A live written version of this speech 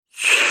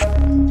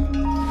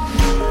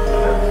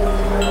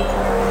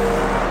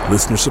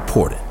Listener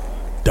supported.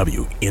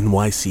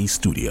 WNYC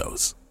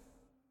Studios.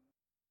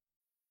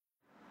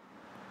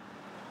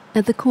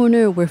 At the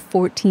corner where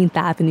 14th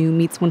Avenue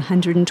meets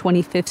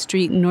 125th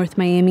Street in North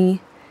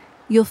Miami,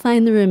 you'll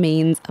find the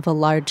remains of a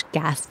large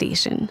gas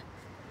station.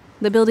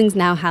 The buildings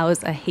now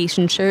house a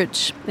Haitian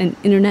church, an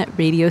internet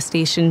radio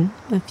station,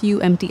 a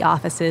few empty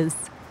offices,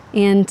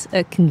 and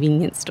a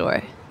convenience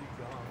store.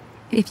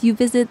 If you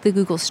visit the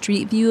Google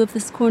Street View of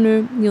this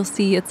corner, you'll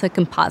see it's a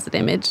composite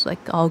image, like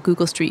all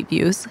Google Street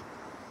Views.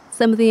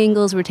 Some of the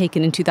angles were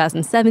taken in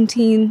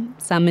 2017,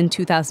 some in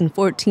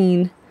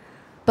 2014.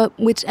 But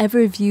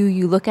whichever view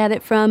you look at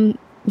it from,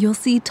 you'll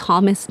see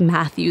Thomas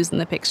Matthews in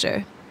the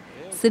picture,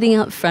 sitting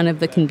out front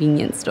of the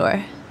convenience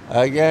store.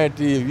 I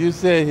guarantee you, if you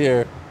sit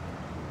here,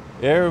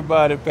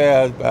 everybody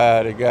pass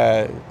by the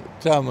guy,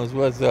 Thomas,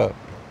 what's up?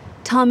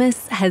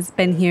 Thomas has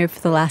been here for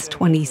the last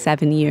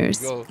 27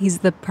 years. He's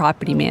the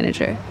property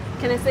manager.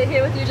 Can I sit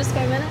here with you just for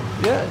a minute?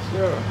 Yeah,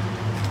 sure.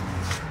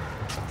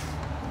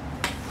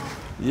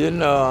 You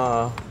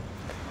know,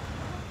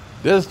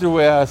 this is the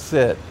way I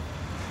sit.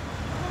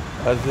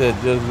 I sit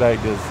just like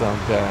this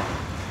sometimes.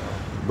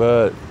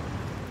 But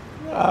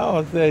I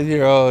don't sit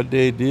here all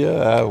day,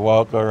 dear. I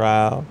walk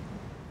around.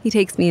 He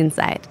takes me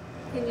inside.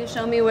 Can you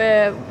show me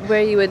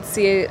where you would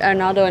see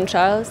Arnaldo and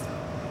Charles?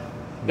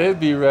 They'd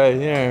be right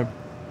here.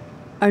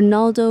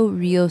 Arnaldo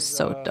Rios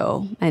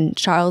Soto and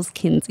Charles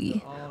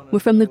Kinsey were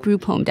from the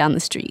group home down the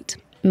street,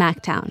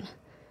 Mactown.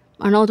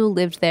 Arnaldo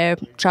lived there.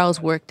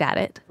 Charles worked at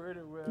it.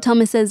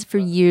 Thomas says for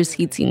years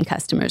he'd seen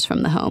customers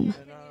from the home.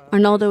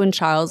 Arnaldo and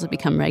Charles would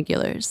become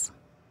regulars.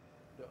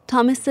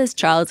 Thomas says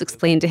Charles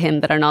explained to him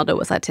that Arnaldo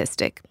was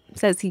autistic.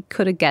 Says he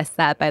could have guessed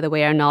that by the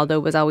way Arnaldo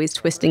was always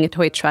twisting a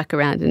toy truck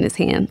around in his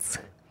hands.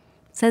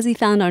 Says he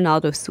found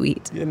Arnaldo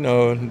sweet. You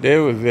know, they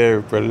were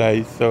very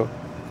polite, so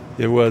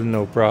there was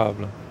no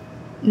problem.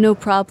 No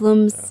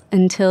problems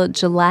until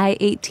July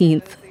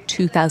 18th,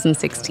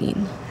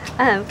 2016.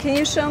 Can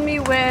you show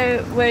me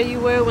where you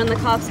were when the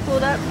cops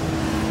pulled up?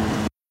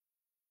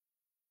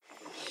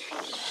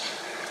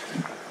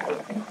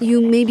 You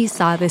maybe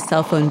saw this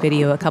cell phone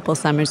video a couple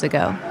summers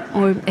ago,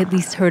 or at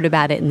least heard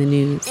about it in the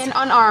news. An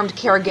unarmed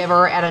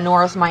caregiver at a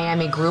North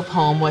Miami group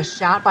home was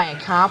shot by a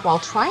cop while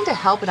trying to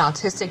help an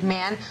autistic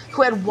man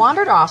who had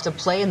wandered off to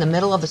play in the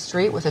middle of the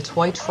street with a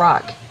toy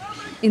truck.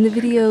 In the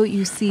video,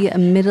 you see a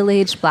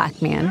middle-aged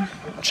black man,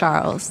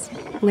 Charles,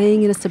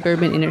 laying in a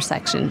suburban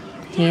intersection,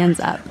 hands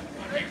up,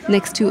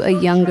 next to a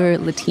younger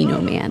Latino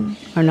man,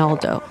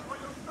 Arnaldo.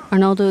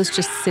 Arnaldo's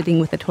just sitting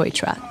with a toy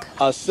truck.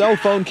 A cell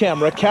phone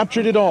camera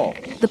captured it all.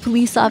 The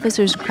police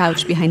officers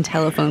crouch behind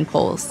telephone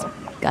poles,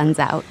 guns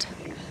out.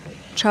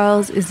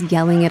 Charles is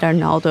yelling at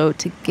Arnaldo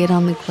to get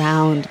on the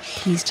ground.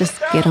 Please just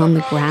get on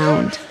the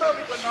ground.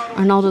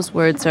 Arnaldo's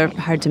words are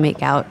hard to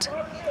make out.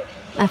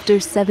 After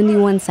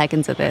 71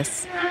 seconds of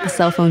this, the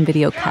cell phone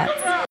video cuts.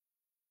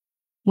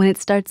 When it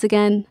starts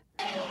again,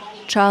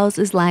 Charles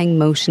is lying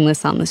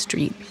motionless on the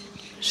street,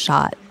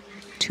 shot.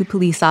 Two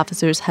police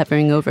officers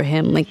hovering over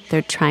him like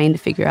they're trying to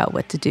figure out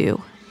what to do.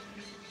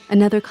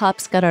 Another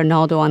cop's got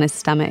Arnaldo on his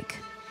stomach.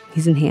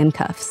 He's in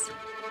handcuffs.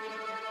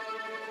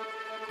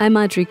 I'm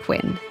Audrey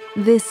Quinn.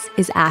 This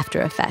is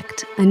After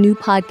Effect, a new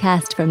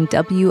podcast from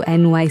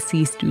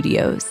WNYC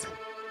Studios.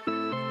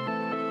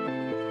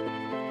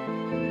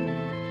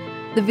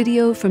 The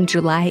video from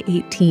July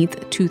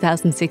 18th,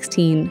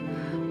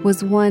 2016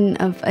 was one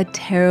of a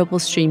terrible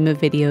stream of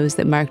videos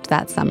that marked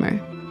that summer.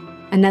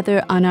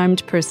 Another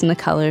unarmed person of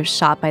color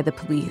shot by the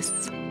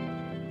police.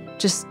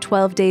 Just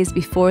 12 days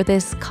before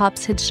this,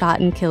 cops had shot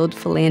and killed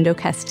Philando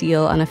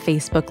Castile on a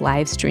Facebook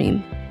live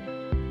stream.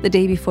 The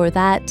day before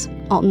that,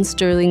 Alton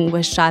Sterling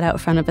was shot out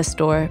front of a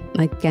store,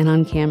 again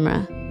on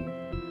camera.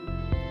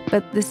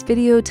 But this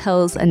video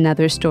tells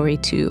another story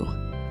too,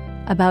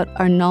 about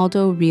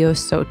Arnaldo Rios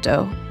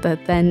Soto, the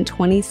then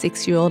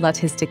 26-year-old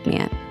autistic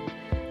man,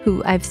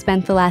 who I've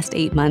spent the last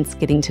 8 months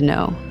getting to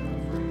know.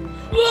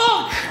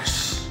 Look!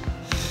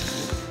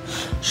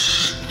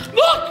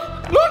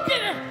 Look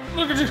at it!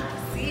 Look at it!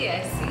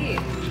 I see.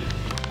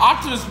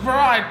 Optimus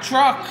Prime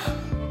truck.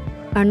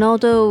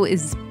 Arnaldo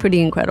is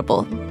pretty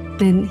incredible,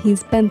 and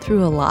he's been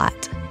through a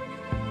lot.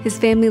 His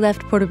family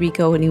left Puerto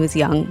Rico when he was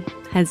young,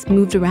 has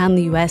moved around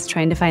the U.S.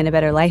 trying to find a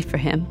better life for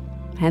him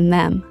and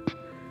them.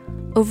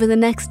 Over the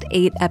next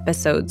 8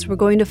 episodes, we're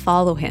going to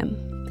follow him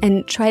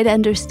and try to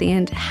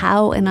understand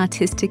how an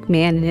autistic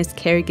man and his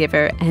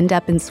caregiver end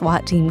up in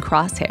SWAT team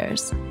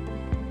crosshairs,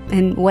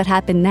 and what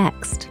happened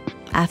next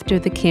after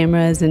the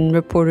cameras and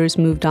reporters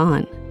moved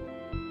on.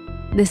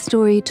 This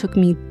story took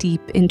me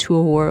deep into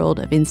a world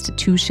of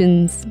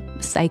institutions,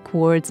 psych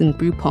wards, and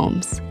group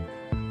homes.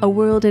 A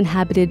world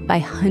inhabited by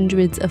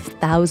hundreds of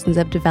thousands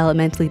of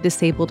developmentally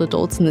disabled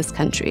adults in this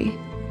country.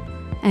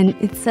 And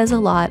it says a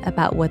lot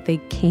about what they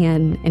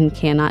can and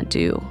cannot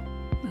do,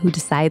 who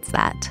decides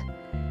that,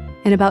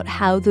 and about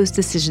how those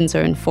decisions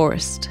are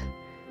enforced,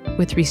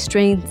 with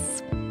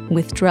restraints,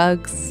 with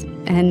drugs,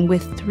 and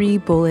with 3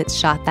 bullets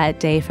shot that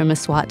day from a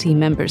SWAT team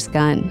member's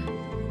gun.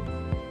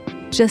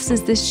 Just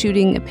as this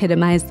shooting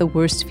epitomized the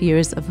worst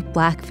fears of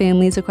Black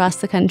families across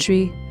the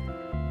country,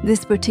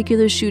 This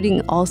particular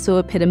shooting also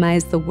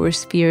epitomized the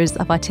worst fears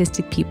of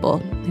autistic people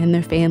and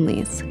their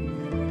families.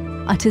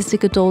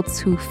 Autistic adults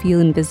who feel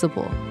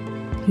invisible,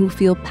 who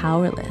feel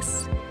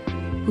powerless,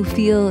 who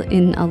feel,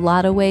 in a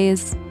lot of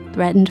ways,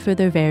 threatened for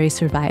their very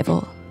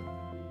survival.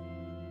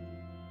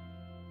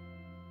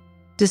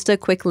 Just a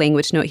quick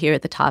language note here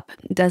at the top.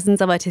 Dozens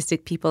of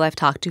autistic people I've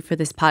talked to for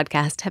this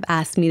podcast have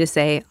asked me to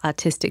say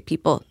autistic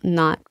people,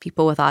 not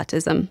people with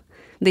autism.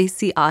 They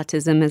see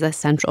autism as a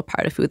central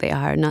part of who they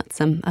are, not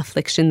some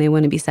affliction they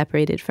want to be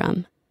separated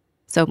from.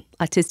 So,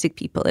 autistic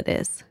people it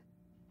is.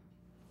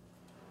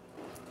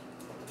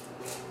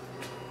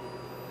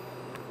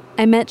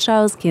 I met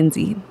Charles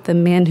Kinsey, the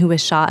man who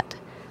was shot,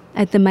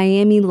 at the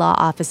Miami law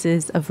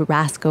offices of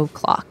Rasco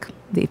Clock.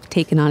 They've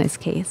taken on his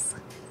case.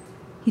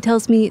 He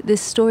tells me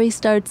this story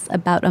starts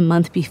about a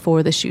month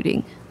before the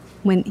shooting,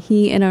 when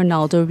he and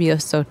Arnaldo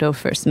Rios Soto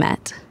first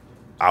met.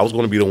 I was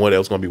going to be the one that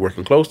was going to be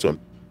working close to him.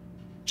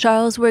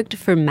 Charles worked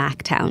for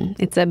MacTown.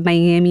 It's a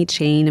Miami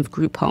chain of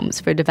group homes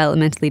for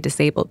developmentally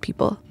disabled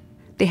people.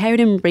 They hired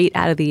him right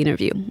out of the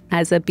interview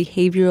as a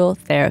behavioral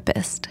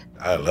therapist.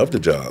 I loved the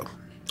job.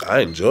 I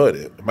enjoyed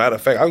it. Matter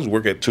of fact, I was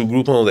working at 2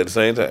 group homes at the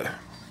same time.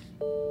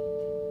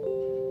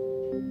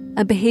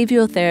 A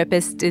behavioral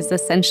therapist is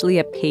essentially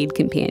a paid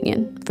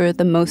companion for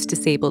the most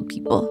disabled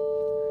people.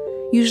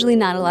 Usually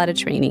not a lot of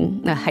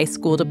training, a high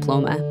school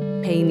diploma,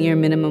 pay near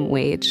minimum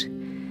wage.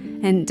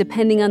 And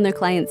depending on their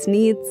clients'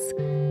 needs,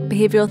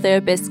 behavioral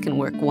therapists can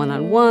work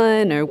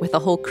one-on-one or with a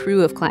whole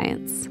crew of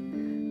clients.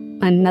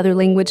 Another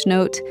language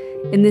note,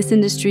 in this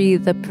industry,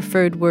 the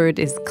preferred word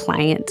is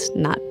client,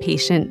 not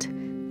patient.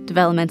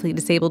 Developmentally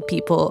disabled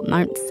people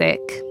aren't sick,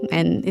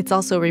 and it's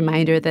also a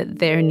reminder that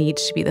their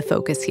needs should be the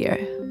focus here.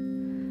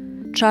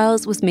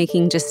 Charles was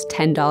making just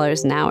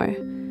 $10 an hour,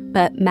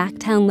 but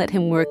MacTown let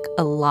him work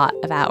a lot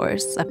of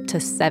hours, up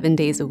to 7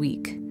 days a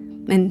week.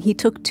 And he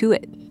took to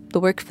it. The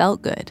work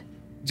felt good.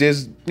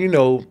 Just,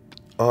 knowing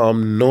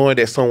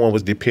that someone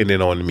was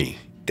dependent on me,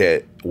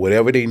 that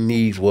whatever their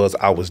needs was,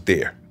 I was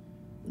there.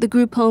 The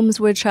group homes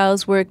where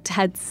Charles worked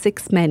had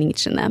 6 men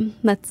each in them.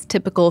 That's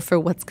typical for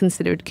what's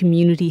considered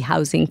community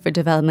housing for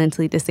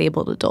developmentally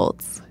disabled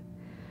adults.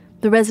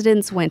 The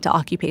residents went to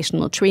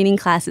occupational training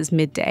classes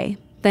midday.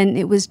 Then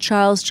it was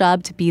Charles'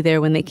 job to be there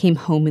when they came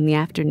home in the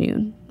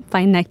afternoon,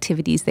 find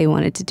activities they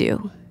wanted to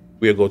do.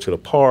 We'd go to the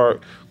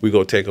park, we'd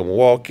go take them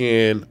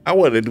walking. I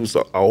wanted to do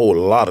a whole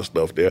lot of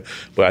stuff there,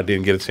 but I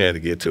didn't get a chance to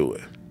get to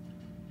it.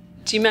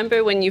 Do you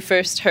remember when you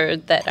first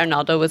heard that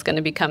Arnaldo was going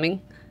to be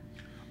coming?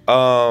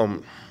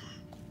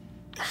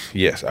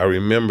 Yes, I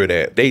remember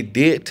that. They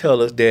did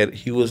tell us that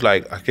he was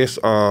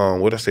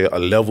a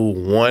level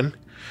 1.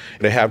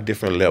 They have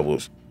different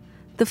levels.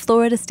 The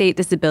Florida State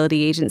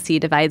Disability Agency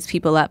divides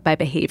people up by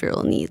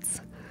behavioral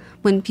needs.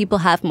 When people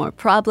have more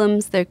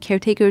problems, their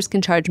caretakers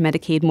can charge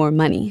Medicaid more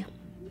money.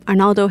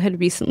 Arnaldo had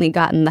recently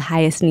gotten the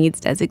highest needs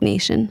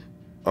designation.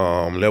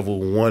 Level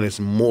 1 is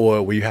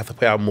more where you have to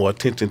pay out more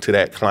attention to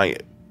that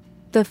client.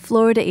 The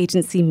Florida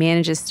agency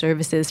manages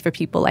services for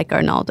people like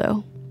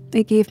Arnaldo.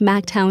 It gave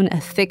MacTown a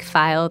thick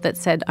file that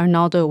said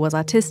Arnaldo was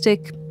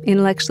autistic,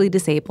 intellectually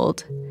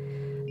disabled,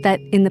 that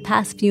in the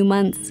past few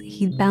months,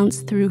 he'd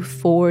bounced through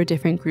 4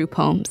 different group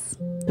homes,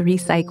 3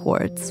 psych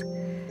wards.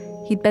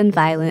 He'd been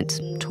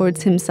violent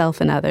towards himself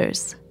and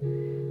others.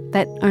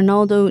 That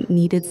Arnaldo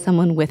needed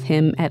someone with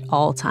him at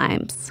all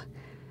times.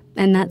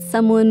 And that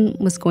someone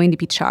was going to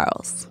be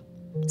Charles.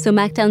 So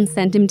MacTown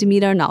sent him to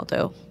meet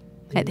Arnaldo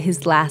at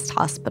his last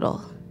hospital.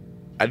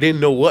 I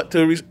didn't know what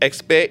to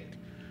expect.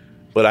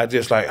 But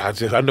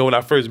I know when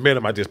I first met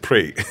him, I just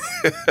prayed.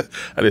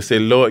 I just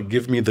said, Lord,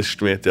 give me the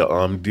strength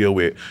to deal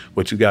with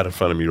what you got in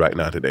front of me right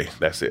now today.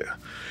 That's it.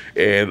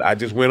 And I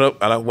just went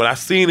up, and when I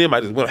seen him, I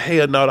just went, hey,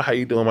 Arnaldo, how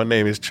you doing? My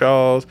name is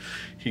Charles.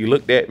 He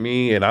looked at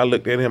me, and I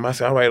looked at him. I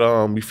said, all right,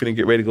 we finna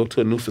get ready to go to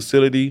a new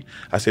facility.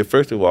 I said,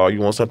 first of all, you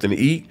want something to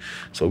eat?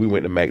 So we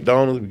went to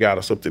McDonald's. We got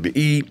us something to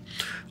eat.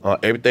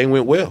 Everything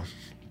went well.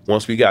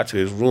 Once we got to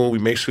his room, we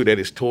made sure that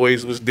his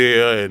toys was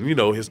there and,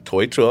 his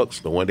toy trucks,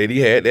 the one that he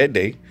had that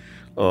day.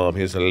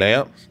 His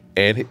lamp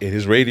and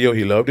his radio.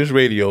 He loved his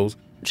radios.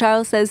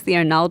 Charles says the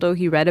Arnaldo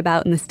he read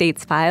about in the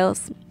state's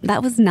files,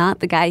 that was not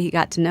the guy he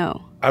got to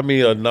know. I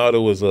mean, Arnaldo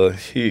was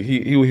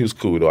he was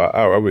cool though.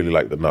 I really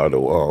liked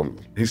Arnaldo.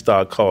 He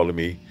started calling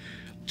me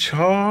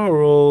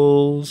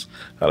Charles.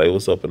 I like,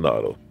 what's up,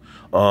 Arnaldo?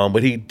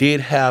 But he did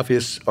have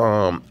his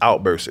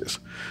outbursts.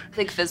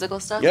 Like physical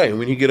stuff? Yeah, and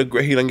when he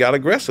done got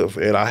aggressive.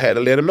 And I had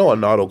to let him know,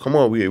 Arnaldo, come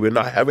on, we're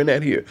not having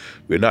that here.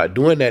 We're not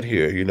doing that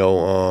here,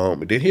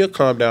 Then he'll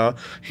calm down.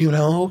 He was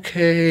like,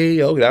 okay,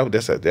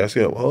 that's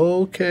him.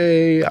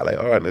 Okay. I like,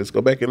 all right, let's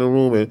go back in the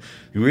room. And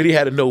you really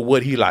had to know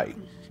what he liked.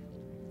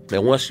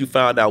 And once you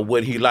found out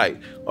what he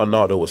liked,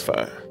 Arnaldo was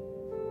fine.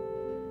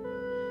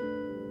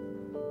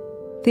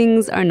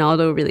 Things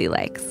Arnaldo really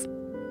likes.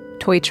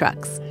 Toy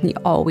trucks. He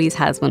always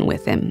has one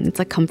with him. It's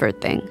a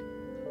comfort thing.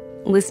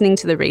 Listening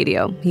to the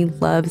radio, he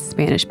loves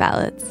Spanish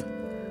ballads.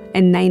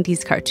 And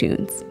 90s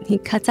cartoons. He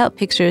cuts out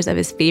pictures of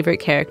his favorite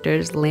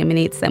characters,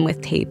 laminates them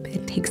with tape,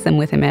 and takes them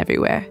with him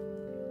everywhere.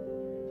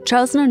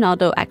 Charles and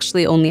Arnaldo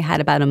actually only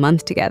had about a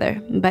month together,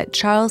 but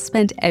Charles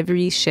spent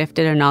every shift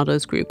at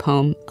Arnaldo's group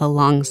home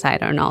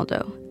alongside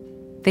Arnaldo.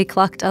 They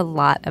clocked a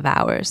lot of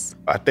hours.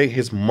 I think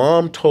his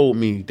mom told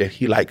me that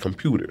he liked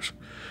computers.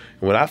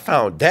 And when I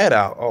found that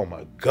out, oh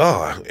my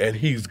God, and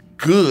he's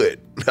good.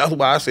 That's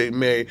why I say,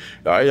 man,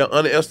 y'all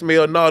underestimate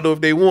Arnaldo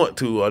if they want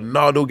to.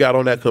 Arnaldo got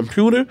on that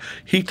computer.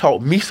 He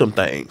taught me some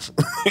things.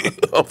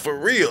 For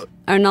real.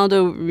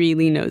 Arnaldo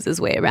really knows his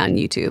way around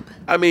YouTube.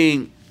 I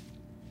mean,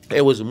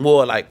 it was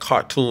more like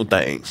cartoon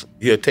things.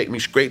 He'll take me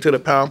straight to the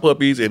Pound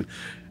Puppies, and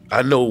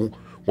I know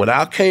when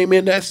I came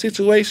in that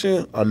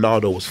situation,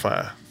 Arnaldo was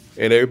fine.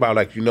 And everybody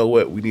like, you know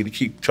what, we need to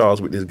keep Charles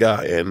with this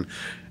guy. And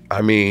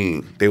I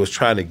mean, they was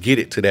trying to get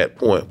it to that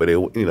point, but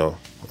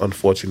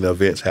unfortunate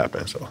events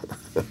happened, so.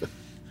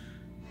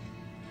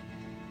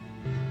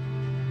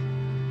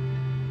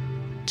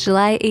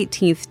 July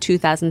 18th,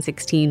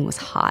 2016 was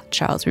hot,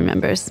 Charles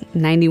remembers,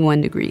 91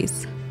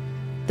 degrees.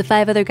 The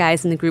 5 other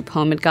guys in the group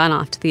home had gone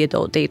off to the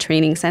adult day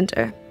training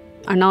center.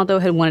 Arnaldo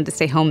had wanted to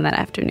stay home that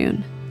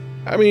afternoon.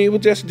 I mean, it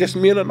was just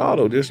me and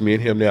Arnaldo, just me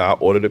and him there. I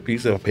ordered a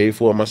pizza, I paid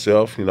for it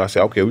myself. I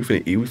said, okay, we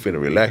finna eat, we finna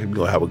relax, we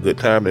gonna have a good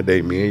time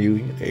today, me and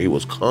you. It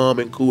was calm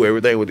and cool,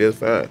 everything was just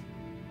fine.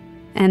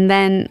 And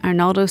then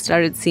Arnaldo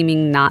started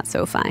seeming not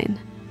so fine.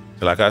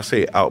 Like I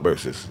say,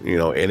 outbursts,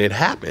 and it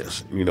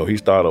happens. He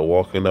started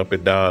walking up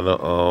and down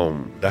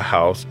the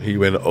house. He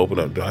went to open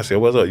up the door. I said,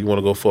 what's up, you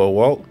wanna go for a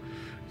walk?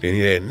 Then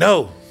he said,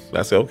 no.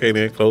 I said, okay,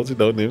 then close the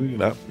door,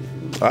 then, all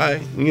right,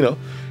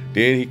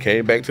 Then he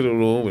came back to the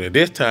room, and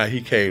this time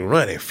he came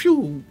running.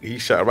 Phew! He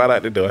shot right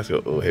out the door. I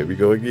said, oh, here we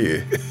go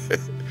again.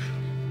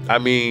 I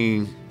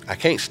mean, I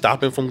can't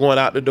stop him from going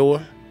out the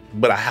door,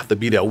 but I have to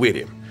be there with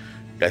him.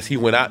 As he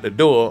went out the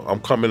door,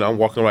 I'm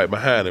walking right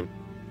behind him.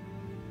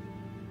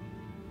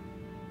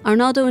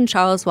 Arnaldo and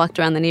Charles walked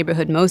around the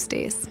neighborhood most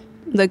days.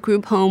 The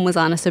group home was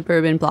on a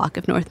suburban block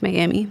of North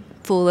Miami,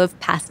 full of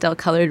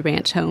pastel-colored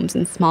ranch homes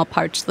and small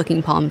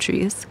parched-looking palm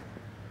trees.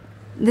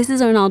 This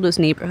is Arnaldo's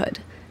neighborhood.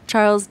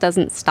 Charles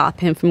doesn't stop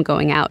him from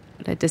going out.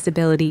 A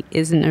disability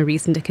isn't a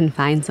reason to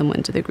confine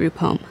someone to the group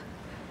home.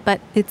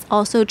 But it's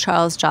also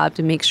Charles' job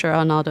to make sure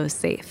Arnaldo's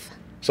safe.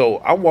 So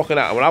I'm walking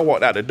out. When I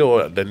walked out the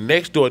door, the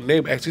next door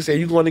neighbor actually said,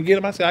 you going to get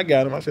him? I said, I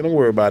got him. I said, don't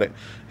worry about it.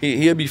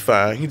 He'll be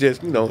fine. He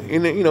just,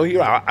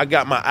 I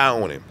got my eye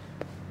on him.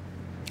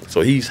 So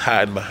he's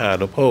hiding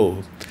behind the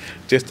pole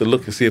just to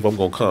look and see if I'm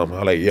going to come.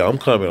 I'm like, yeah, I'm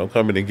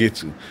coming to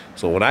get you.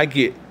 So when I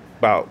get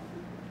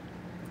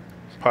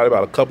probably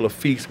about a couple of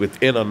feet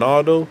within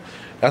Arnaldo,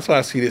 that's why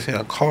I see this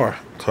here car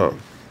come.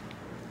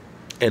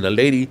 And the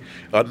lady,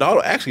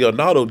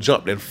 Arnaldo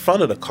jumped in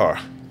front of the car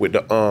with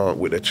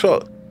the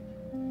truck.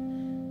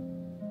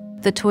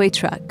 The toy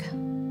truck.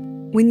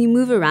 When you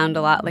move around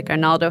a lot like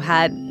Arnaldo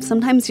had,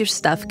 sometimes your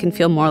stuff can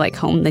feel more like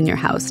home than your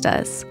house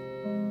does.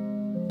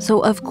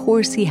 So of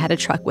course he had a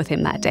truck with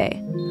him that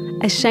day.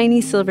 A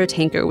shiny silver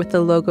tanker with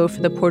the logo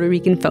for the Puerto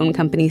Rican phone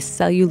company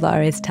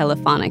Celulares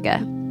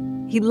Telefonica.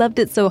 He loved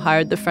it so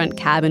hard the front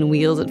cab and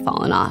wheels had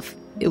fallen off.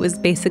 It was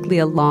basically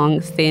a long,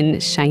 thin,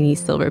 shiny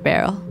silver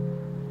barrel.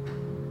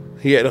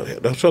 He had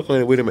the truck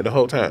with him the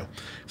whole time.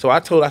 So I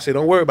said,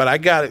 don't worry about it. I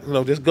got it.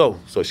 Just go.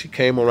 So she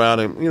came around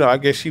and, I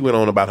guess she went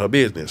on about her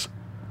business.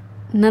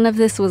 None of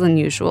this was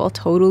unusual,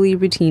 totally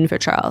routine for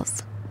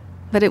Charles.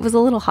 But it was a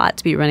little hot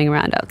to be running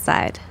around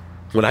outside.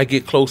 When I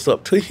get close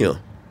up to him,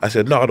 I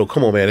said, no,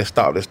 come on, man, let's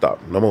stop.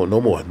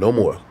 No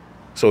more.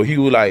 So he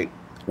was like,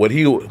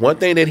 one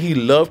thing that he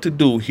loved to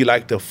do, he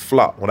liked to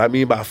flop. What I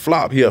mean by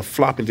flop, he'll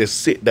flop and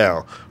just sit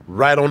down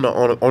right on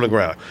the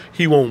ground.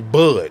 He won't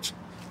budge.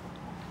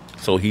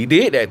 So he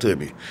did that to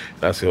me.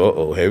 And I said,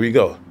 uh-oh, here we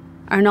go.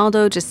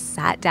 Arnaldo just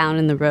sat down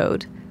in the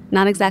road.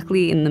 Not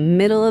exactly in the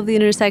middle of the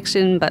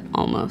intersection, but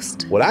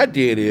almost. What I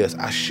did is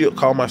I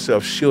call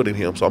myself shielding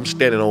him. So I'm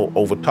standing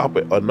over top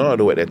of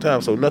Arnaldo at that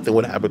time, so nothing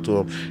would happen to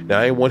him. Now,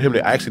 I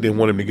actually didn't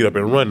want him to get up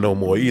and run no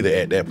more either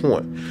at that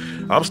point.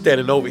 I'm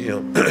standing over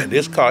him,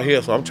 this car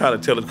here, so I'm trying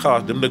to tell the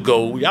cars, them to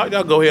go. Y'all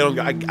go ahead.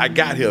 I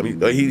got him.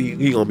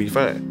 He gonna be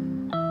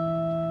fine.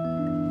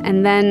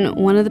 And then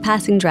one of the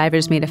passing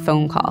drivers made a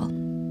phone call.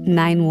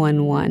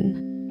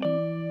 911.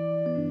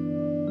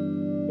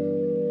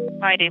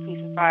 Hi, Dave Police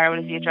and Fire. What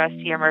is the address to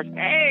your emergency?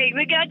 Hey,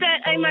 we got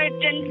that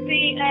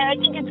emergency. I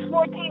think it's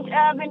 14th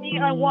Avenue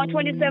on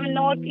 127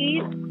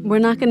 Northeast. We're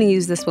not going to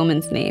use this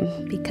woman's name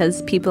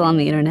because people on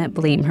the internet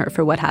blame her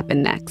for what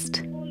happened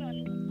next.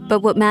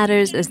 But what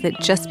matters is that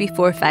just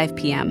before 5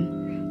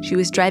 p.m., she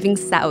was driving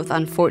south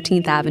on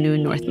 14th Avenue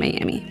in North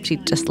Miami.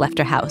 She'd just left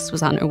her house,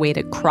 was on her way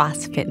to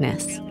Cross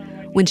Fitness,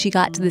 when she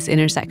got to this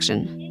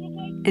intersection.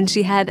 And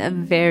she had a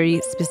very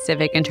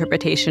specific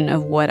interpretation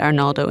of what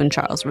Arnaldo and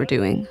Charles were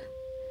doing.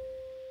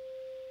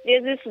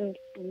 There's this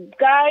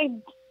guy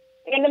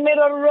in the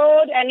middle of the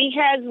road, and he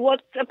has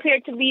what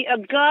appeared to be a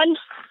gun.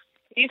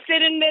 He's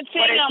sitting there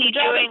saying, what is he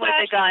doing with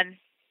the gun?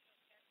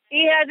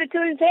 He has it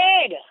to his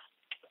head.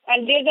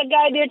 And there's a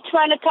guy there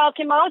trying to talk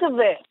him out of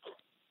it.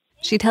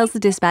 She tells the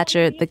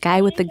dispatcher the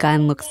guy with the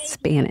gun looks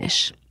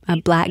Spanish.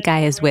 A black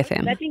guy is with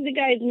him. I think the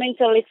guy is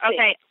mentally sick.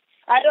 Okay.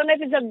 I don't know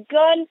if it's a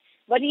gun,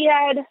 but he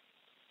had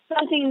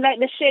something like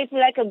the shape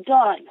like a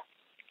gun.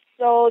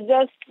 So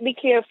just be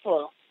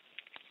careful.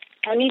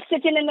 And he's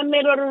sitting in the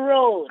middle of the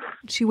road.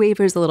 She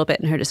wavers a little bit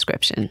in her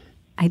description.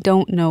 I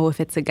don't know if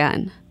it's a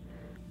gun,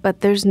 but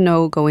there's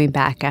no going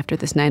back after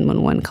this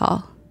 911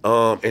 call.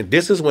 And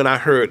this is when I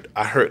heard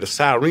the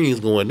sirens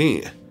going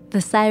in. The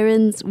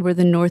sirens were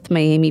the North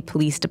Miami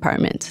Police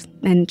Department,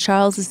 and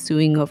Charles is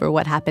suing over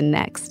what happened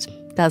next.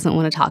 Doesn't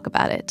want to talk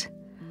about it.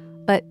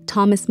 But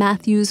Thomas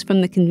Matthews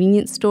from the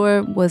convenience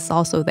store was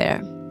also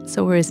there.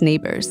 So were his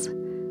neighbors.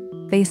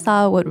 They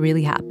saw what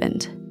really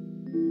happened.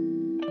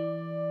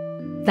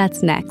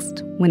 That's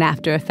next, when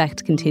After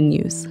Effect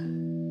continues.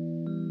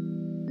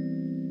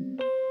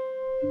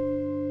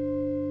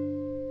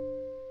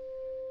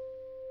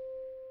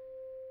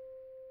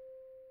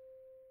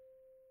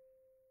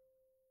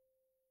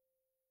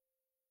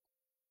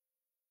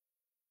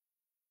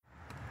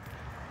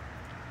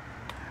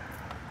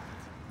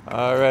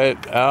 All right,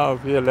 I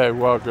don't feel like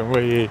walking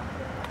away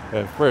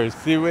at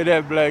first. See where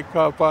that black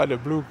car parked, the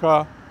blue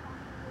car?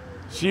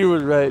 She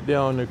was right there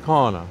on the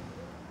corner.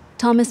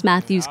 Thomas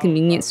Matthews'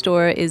 convenience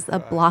store is a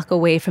block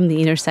away from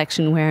the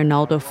intersection where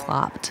Arnaldo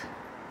flopped.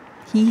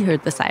 He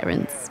heard the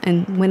sirens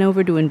and went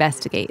over to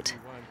investigate.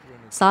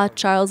 Saw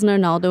Charles and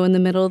Arnaldo in the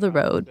middle of the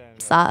road,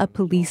 saw a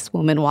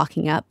policewoman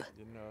walking up.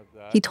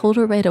 He told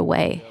her right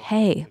away,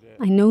 hey,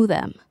 I know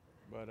them.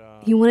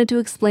 He wanted to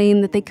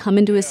explain that they come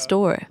into his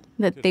store,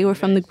 that they were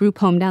from the group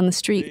home down the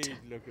street.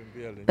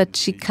 But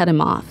she cut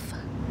him off.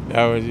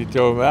 That was he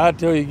told me, I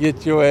told you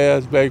get your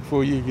ass back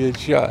before you get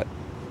shot.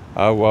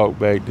 I walked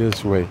back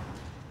this way.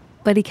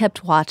 But he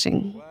kept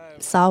watching,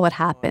 saw what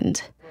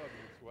happened.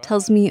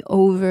 Tells me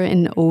over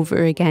and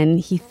over again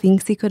he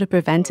thinks he could have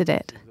prevented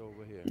it.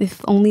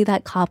 If only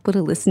that cop would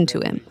have listened to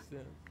him.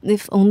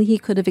 If only he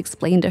could have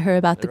explained to her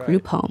about the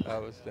group home.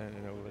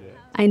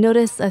 I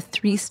notice a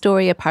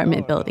 3-story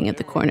apartment building at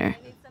the corner.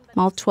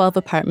 All 12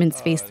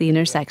 apartments face the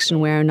intersection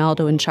where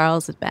Arnaldo and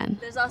Charles had been.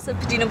 There's also,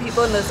 do you know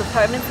people in those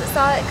apartments that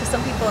saw it? Because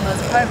some people in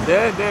those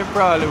apartments... They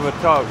probably would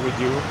talk with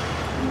you.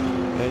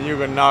 And you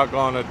can knock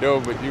on the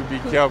door, but you be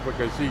careful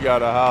because she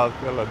got a house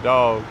full of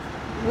dogs.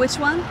 Which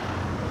one?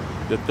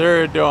 The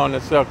 3rd door on the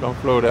 2nd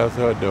floor, that's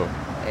her door.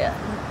 Yeah.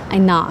 I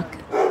knock.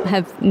 I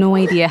have no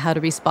idea how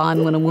to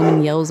respond when a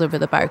woman yells over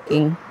the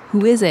barking.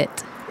 Who is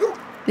it?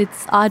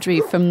 It's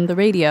Audrey from the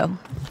radio.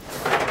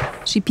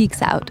 She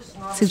peeks out,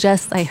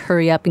 suggests I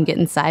hurry up and get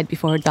inside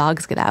before her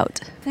dogs get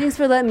out. Thanks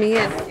for letting me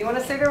in. You want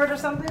a cigarette or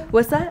something?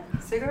 What's that?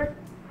 Cigarette?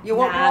 You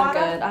want Nah, water?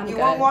 I'm good. You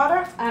want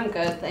water? I'm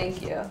good,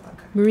 thank you.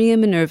 Maria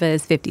Minerva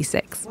is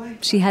 56.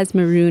 She has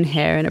maroon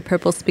hair and a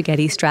purple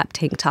spaghetti strap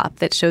tank top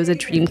that shows a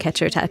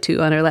dreamcatcher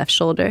tattoo on her left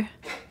shoulder.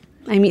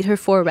 I meet her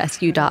 4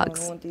 rescue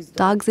dogs.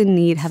 Dogs in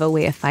need have a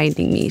way of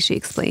finding me, she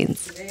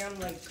explains.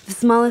 The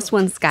smallest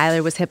one,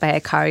 Skylar, was hit by a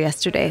car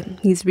yesterday.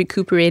 He's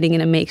recuperating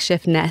in a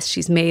makeshift nest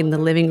she's made in the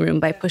living room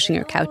by pushing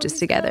her couches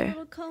together.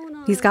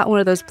 He's got one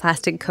of those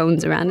plastic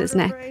cones around his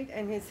neck.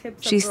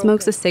 She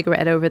smokes a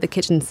cigarette over the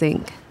kitchen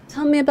sink.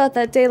 Tell me about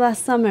that day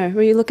last summer.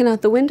 Were you looking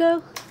out the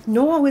window?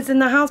 No, I was in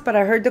the house, but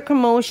I heard the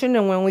commotion,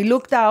 and when we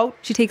looked out...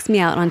 She takes me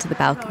out onto the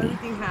balcony.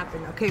 Nothing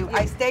happened. Okay,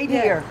 I stayed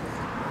here.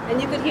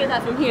 And you could hear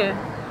that from here?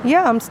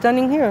 Yeah, I'm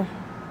standing here.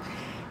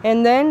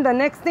 And then the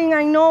next thing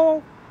I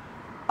know,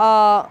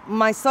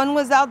 my son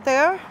was out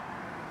there.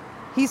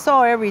 He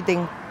saw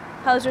everything.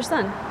 How's your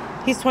son?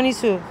 He's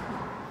 22.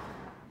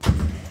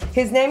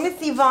 His name is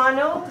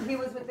Silvano. He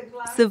was with the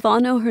glass.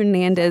 Silvano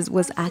Hernandez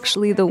was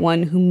actually the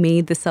one who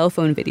made the cell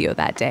phone video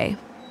that day.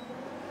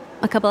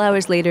 A couple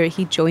hours later,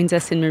 he joins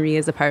us in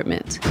Maria's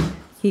apartment.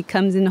 He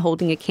comes in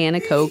holding a can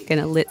of Coke and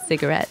a lit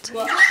cigarette.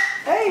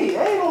 Hey,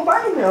 don't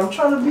bite me. I'm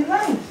trying to be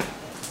nice.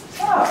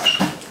 Stop.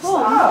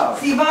 Stop.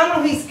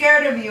 Silvano, he's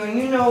scared of you, and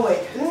you know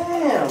it.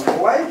 Damn,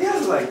 why he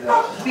feels like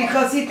that?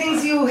 Because he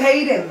thinks you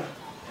hate him.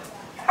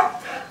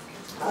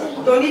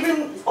 Don't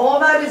even, all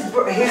that is,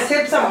 his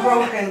hips are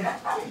broken.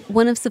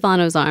 One of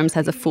Silvano's arms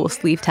has a full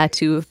sleeve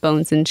tattoo of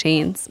bones and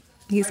chains.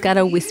 He's got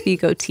a wispy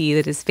goatee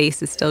that his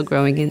face is still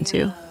growing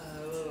into.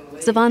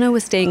 Silvano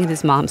was staying at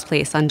his mom's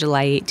place on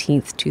July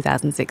 18th,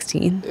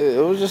 2016. It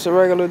was just a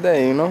regular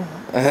day, you know?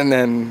 And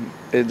then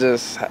it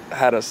just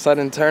had a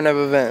sudden turn of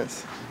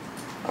events.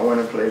 I went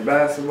and played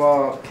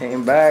basketball,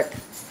 came back.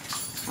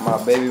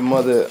 My baby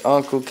mother,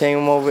 uncle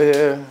came over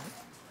here.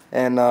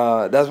 And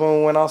that's when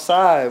we went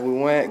outside. We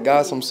went,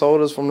 got some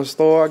sodas from the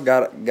store,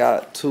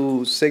 got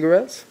 2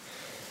 cigarettes.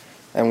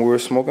 And we were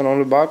smoking on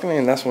the balcony,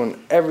 and that's when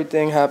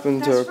everything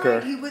happened to occur.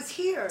 Right, he was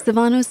here.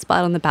 Silvano's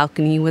spot on the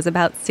balcony was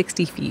about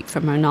 60 feet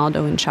from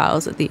Arnaldo and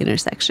Charles at the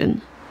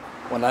intersection.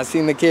 When I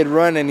seen the kid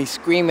run and he's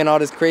screaming all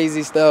this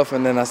crazy stuff,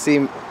 and then I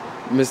see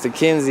Mr.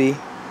 Kinsey,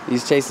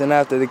 he's chasing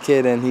after the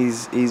kid, and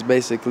he's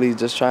basically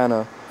just trying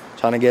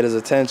to get his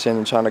attention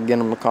and trying to get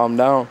him to calm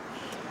down.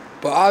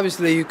 But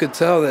obviously you could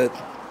tell that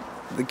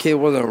the kid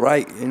wasn't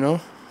right, you know?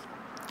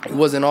 He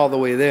wasn't all the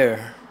way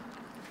there.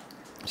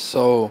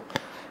 So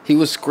he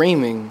was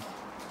screaming,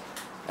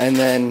 and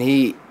then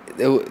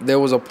there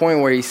was a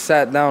point where he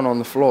sat down on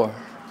the floor.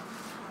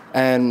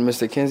 And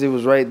Mr. Kinsey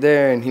was right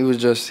there, and he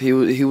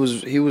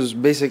was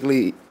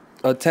basically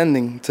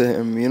attending to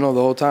him, you know,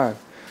 the whole time.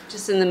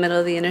 Just in the middle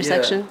of the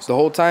intersection? Yeah. The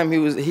whole time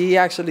he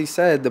actually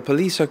said, "The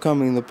police are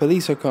coming, the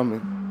police are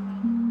coming."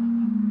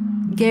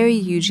 Gary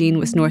Eugene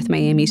was North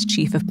Miami's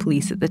chief of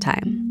police at the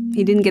time.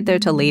 He didn't get there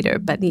till later,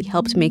 but he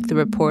helped make the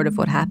report of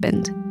what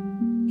happened.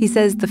 He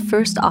says the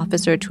first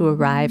officer to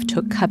arrive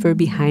took cover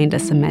behind a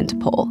cement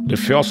pole. The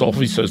first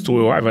officers to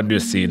arrive at the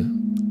scene,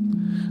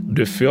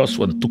 the first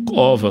one took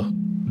over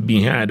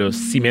behind a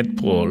cement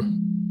pole.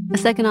 A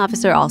second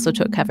officer also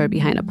took cover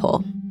behind a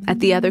pole at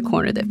the other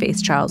corner that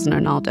faced Charles and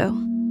Arnaldo.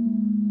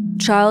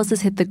 Charles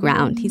has hit the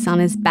ground. He's on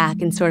his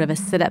back in sort of a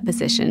sit-up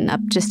position,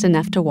 up just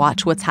enough to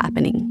watch what's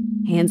happening,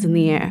 hands in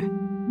the air.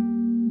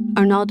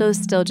 Arnaldo's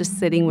still just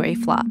sitting where he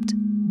flopped.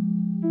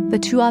 The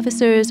two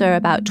officers are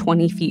about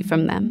 20 feet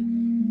from them.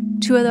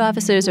 Two other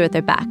officers are at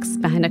their backs,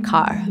 behind a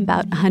car,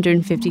 about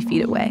 150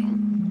 feet away.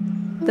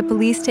 The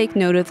police take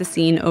note of the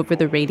scene over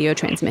the radio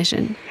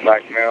transmission.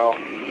 Black male,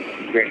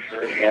 green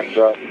shirt, hands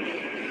up.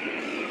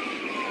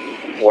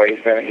 White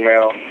Hispanic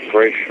male,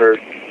 gray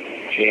shirt,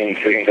 jeans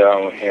sitting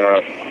down with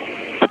hands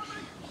up.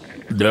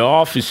 The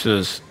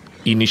officers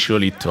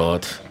initially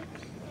thought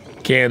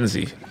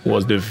Kenzie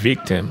was the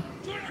victim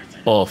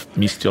of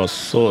Mr.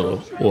 Soto,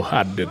 who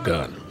had the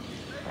gun.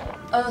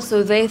 Oh,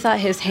 so they thought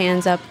his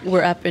hands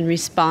were up in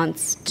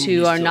response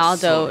to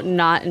Arnaldo,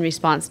 not in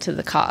response to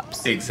the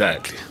cops.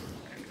 Exactly.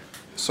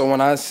 So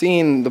when I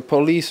seen the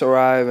police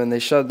arrive and they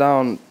shut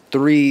down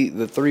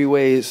the three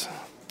ways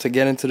to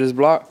get into this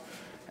block,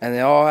 and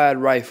they all had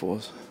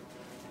rifles,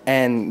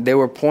 and they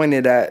were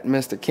pointed at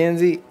Mr.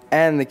 Kinsey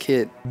and the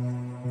kid.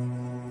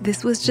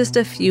 This was just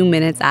a few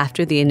minutes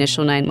after the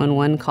initial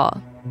 911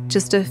 call.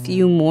 Just a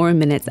few more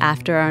minutes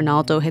after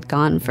Arnaldo had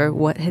gone for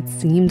what had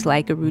seemed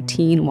like a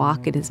routine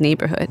walk in his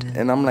neighborhood.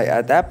 And I'm like,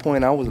 at that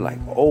point, I was like,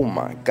 oh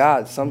my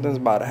God, something's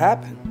about to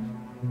happen.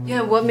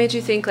 Yeah, what made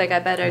you think, like, I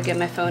better get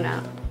my phone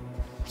out?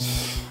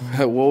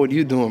 What would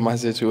you do in my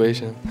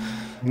situation?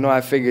 You know,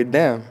 I figured,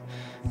 damn,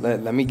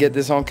 let me get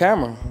this on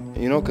camera,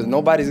 you know, because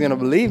nobody's going to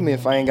believe me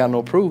if I ain't got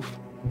no proof,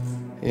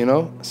 you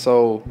know?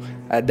 So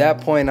at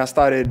that point, I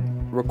started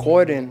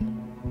recording.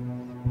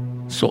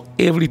 So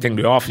everything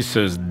the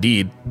officers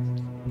did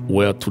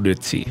were to the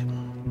T.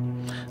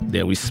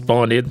 They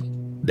responded,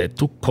 they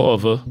took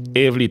cover,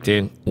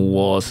 everything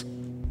was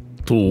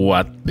to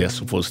what they're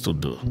supposed to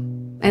do.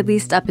 At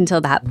least up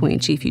until that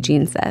point, Chief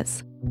Eugene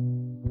says.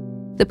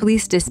 The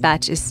police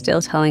dispatch is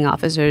still telling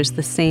officers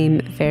the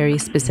same very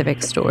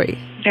specific story.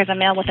 There's a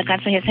male with a gun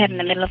to his head in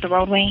the middle of the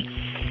roadway.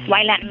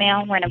 White Latin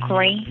male wearing a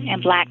gray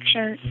and black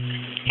shirt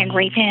and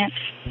gray pants.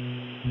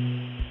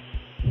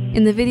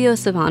 In the video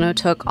Silvano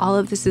took, all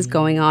of this is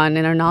going on,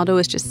 and Arnaldo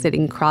is just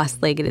sitting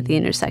cross-legged at the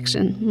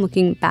intersection,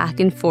 looking back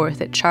and forth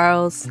at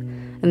Charles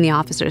and the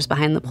officers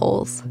behind the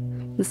poles.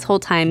 This whole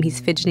time, he's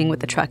fidgeting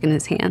with the truck in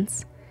his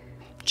hands.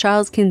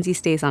 Charles Kinsey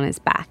stays on his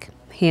back,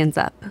 hands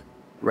up.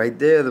 Right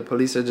there, the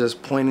police are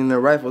just pointing their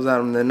rifles at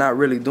him. They're not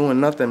really doing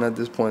nothing at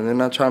this point. They're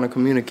not trying to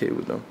communicate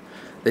with them.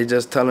 They're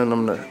just telling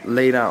them to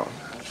lay down.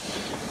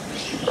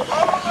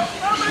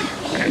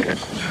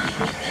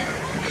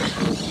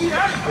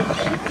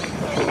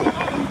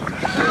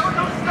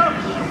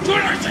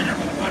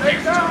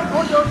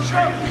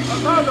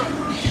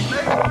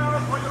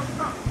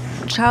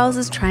 Charles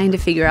is trying to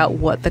figure out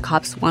what the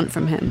cops want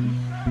from him.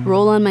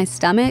 Roll on my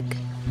stomach?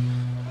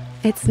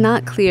 It's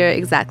not clear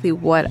exactly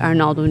what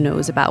Arnaldo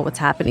knows about what's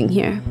happening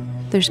here.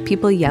 There's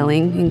people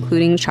yelling,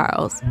 including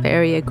Charles,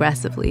 very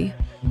aggressively.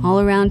 All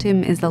around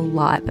him is a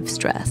lot of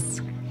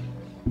stress.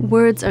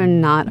 Words are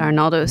not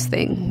Arnaldo's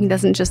thing. He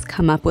doesn't just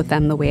come up with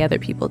them the way other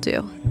people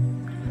do.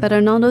 But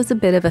Arnaldo's a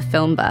bit of a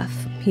film buff.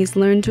 He's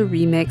learned to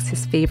remix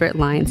his favorite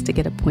lines to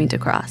get a point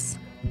across.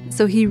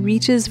 So he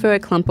reaches for a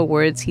clump of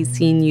words he's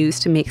seen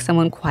used to make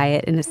someone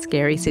quiet in a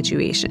scary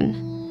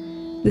situation.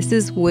 This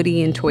is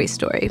Woody in Toy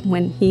Story.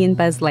 When he and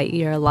Buzz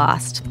Lightyear are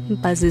lost,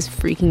 Buzz is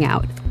freaking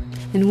out.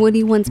 And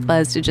Woody wants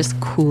Buzz to just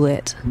cool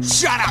it.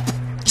 Shut up!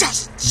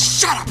 Just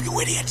shut up, you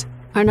idiot!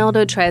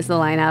 Arnaldo tries the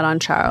line out on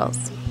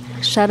Charles.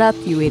 Shut up,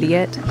 you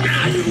idiot.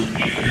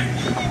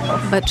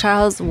 But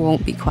Charles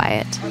won't be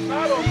quiet.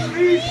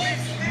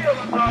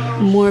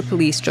 More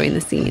police join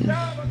the scene.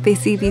 They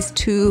see these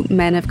two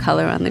men of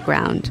color on the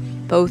ground,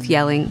 both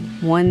yelling,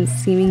 one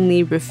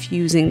seemingly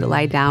refusing to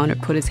lie down or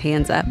put his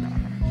hands up,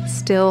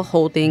 still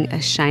holding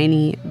a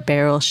shiny,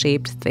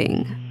 barrel-shaped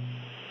thing.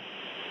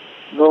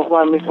 Don't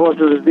find me going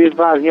through this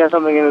D5. He has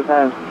something in his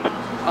hand.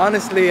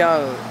 Honestly,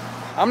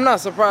 I'm not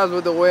surprised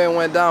with the way it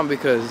went down,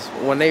 because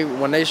when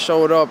they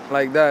showed up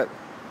like that,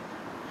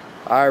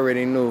 I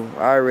already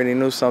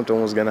knew something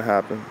was gonna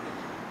happen.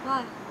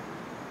 Why?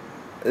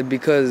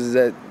 Because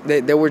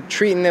they were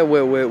treating it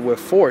with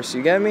force.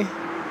 You get me?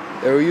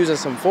 They were using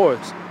some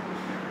force.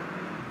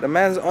 The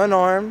man's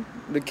unarmed.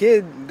 The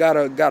kid got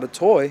a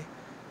toy,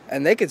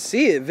 and they could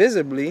see it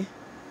visibly.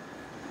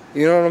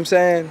 You know what I'm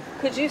saying?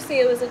 Could you see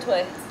it was a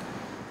toy?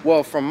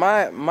 Well, from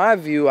my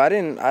view,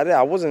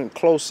 I wasn't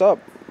close up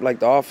like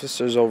the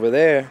officers over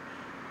there,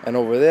 And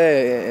over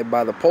there,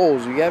 by the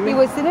poles, you get me? He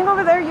was sitting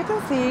over there, you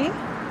can see.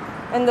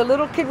 And the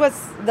little kid was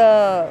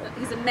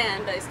He's a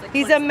man, but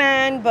he's a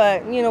man,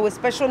 but, with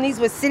special needs,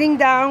 was sitting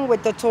down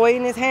with the toy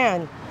in his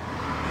hand.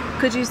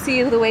 Could you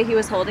see the way he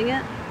was holding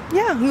it?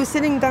 Yeah, he was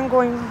sitting down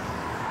going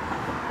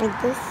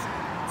like this.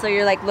 So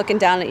you're like looking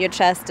down at your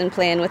chest and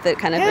playing with it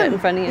kind of in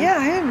front of you?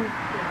 Yeah, him.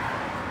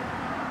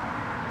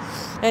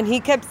 And he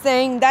kept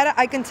saying, that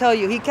I can tell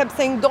you, he kept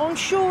saying, don't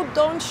shoot,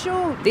 don't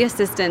shoot. The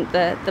assistant,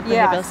 the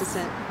behavioral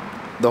assistant.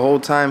 The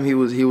whole time he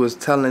was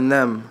telling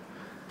them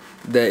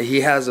that he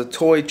has a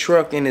toy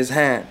truck in his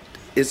hand.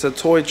 It's a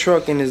toy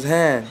truck in his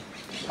hand.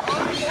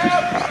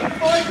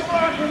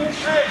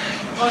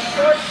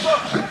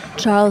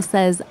 Charles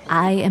says,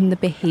 I am the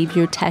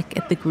behavior tech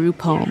at the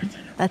group home.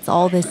 That's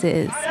all this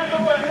is.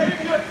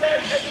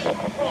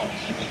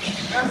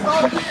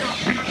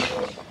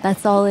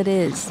 That's all it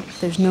is.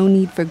 There's no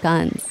need for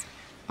guns.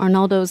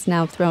 Arnaldo's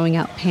now throwing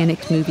out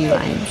panicked movie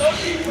lines.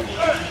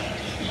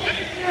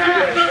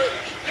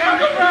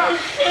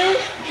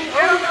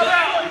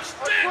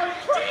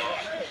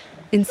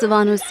 In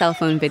Silvano's cell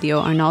phone video,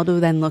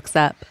 Arnaldo then looks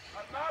up,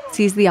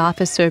 sees the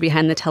officer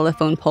behind the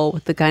telephone pole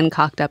with the gun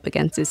cocked up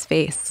against his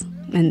face,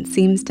 and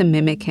seems to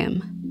mimic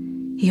him.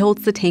 He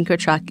holds the tanker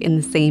truck in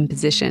the same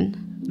position.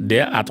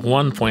 There at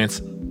one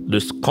point,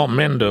 the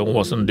commander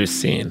was on the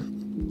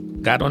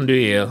scene, got on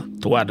the air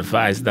to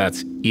advise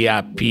that he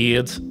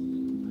appeared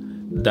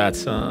that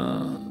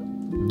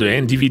the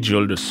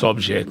individual, the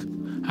subject,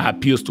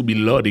 appears to be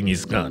loading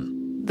his gun.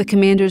 The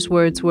commander's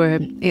words were,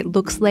 it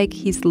looks like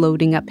he's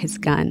loading up his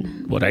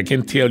gun. But I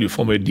can tell you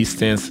from a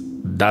distance,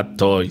 that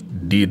toy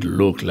did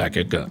look like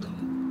a gun.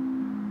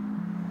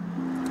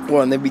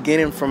 Well, in the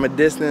beginning, from a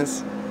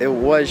distance, it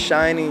was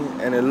shiny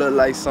and it looked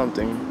like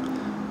something.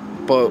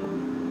 But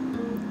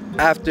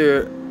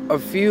after a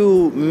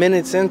few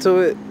minutes into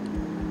it,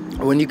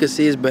 when you could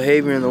see his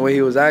behavior and the way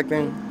he was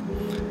acting,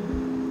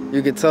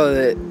 you could tell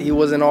that he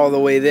wasn't all the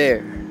way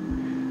there.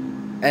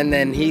 And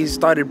then he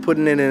started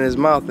putting it in his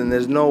mouth, and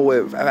there's no way.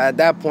 At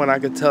that point, I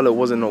could tell it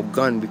wasn't no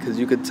gun because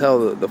you could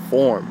tell the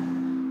form.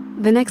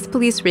 The next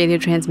police radio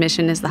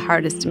transmission is the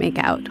hardest to make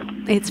out.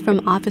 It's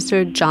from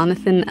Officer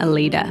Jonathan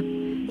Aleda.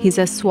 He's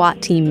a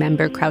SWAT team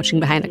member crouching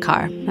behind a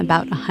car,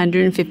 about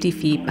 150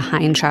 feet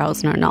behind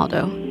Charles and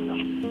Arnaldo.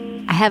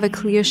 I have a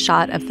clear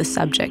shot of the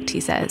subject, he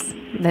says,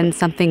 then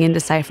something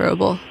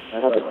indecipherable.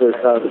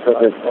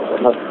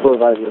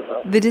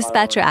 The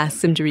dispatcher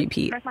asks him to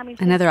repeat.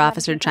 Another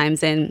officer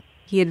chimes in.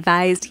 He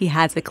advised he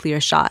has a clear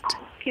shot.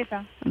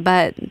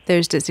 But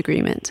there's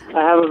disagreement.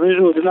 I have a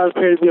visual. Does not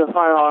appear to be a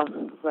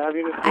firearm.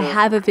 I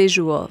have a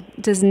visual.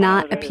 Does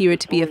not appear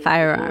to be a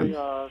firearm.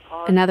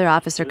 Another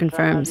officer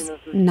confirms,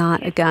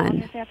 not a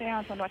gun.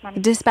 The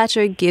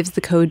dispatcher gives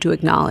the code to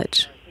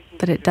acknowledge,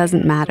 but it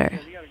doesn't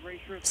matter.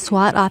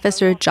 SWAT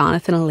officer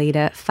Jonathan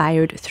Aleda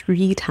fired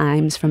 3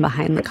 times from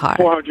behind the car.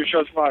 400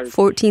 shots fired.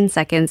 14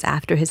 seconds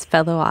after his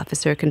fellow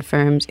officer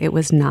confirmed it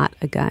was not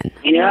a gun.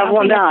 You have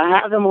one down.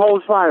 Have them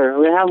hold fire.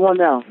 We have one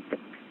down.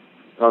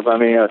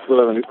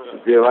 211,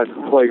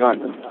 play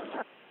gun.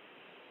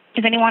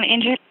 Is anyone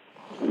injured?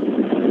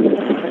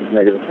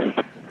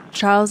 Negative.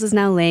 Charles is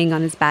now laying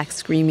on his back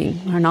screaming.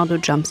 Arnaldo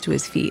jumps to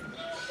his feet.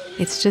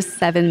 It's just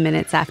 7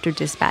 minutes after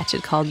dispatch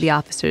had called the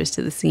officers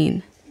to the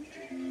scene.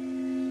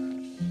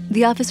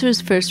 The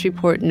officers first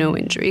report no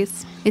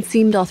injuries. It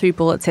seemed all 3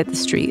 bullets hit the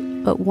street,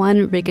 but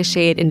one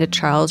ricocheted into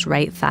Charles'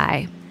 right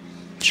thigh.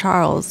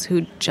 Charles,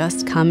 who'd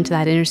just come to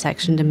that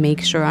intersection to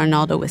make sure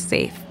Arnaldo was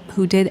safe,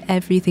 who did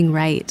everything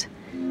right,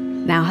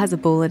 now has a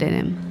bullet in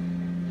him.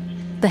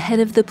 The head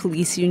of the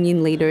police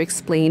union later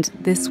explained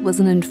this was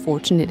an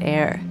unfortunate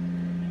error.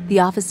 The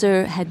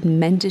officer had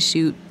meant to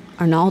shoot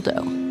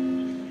Arnaldo.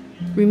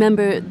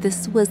 Remember,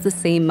 this was the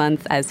same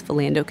month as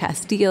Philando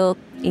Castile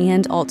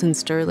and Alton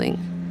Sterling.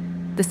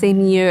 The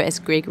same year as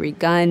Gregory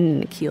Gunn and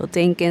Nikhil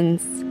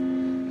Dankins.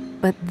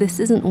 But this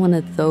isn't one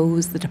of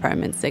those the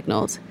department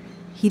signaled.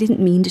 He didn't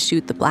mean to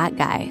shoot the black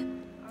guy.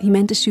 He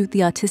meant to shoot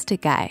the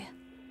autistic guy.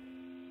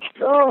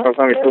 Fire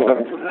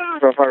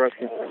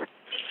rescue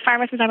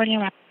is already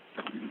around.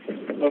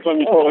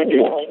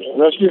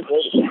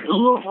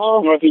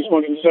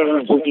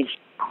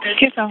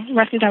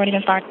 Rescue's already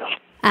been started.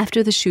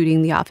 After the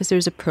shooting, the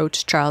officers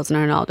approached Charles and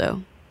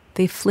Arnaldo.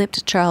 They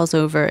flipped Charles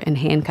over and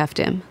handcuffed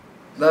him.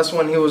 That's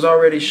when he was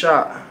already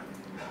shot.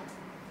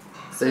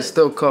 They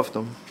still cuffed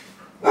him.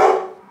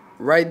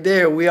 Right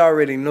there, we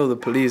already knew the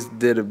police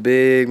did a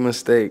big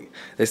mistake.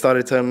 They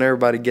started telling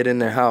everybody to get in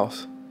their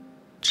house.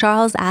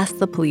 Charles asked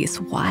the police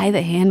why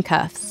the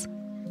handcuffs.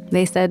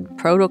 They said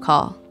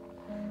protocol.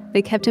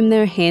 They kept him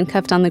there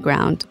handcuffed on the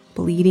ground,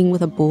 bleeding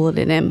with a bullet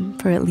in him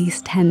for at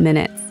least 10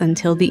 minutes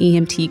until the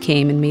EMT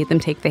came and made them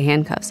take the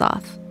handcuffs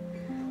off.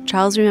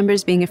 Charles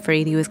remembers being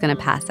afraid he was going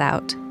to pass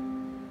out.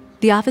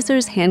 The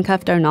officers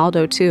handcuffed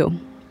Arnaldo too,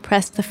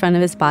 pressed the front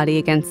of his body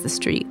against the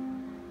street.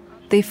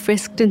 They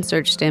frisked and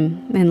searched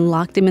him and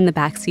locked him in the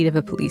backseat of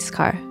a police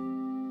car.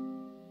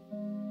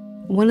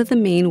 One of the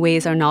main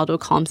ways Arnaldo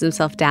calms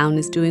himself down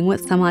is doing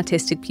what some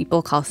autistic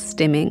people call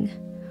stimming.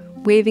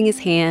 waving his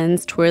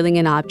hands, twirling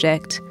an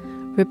object,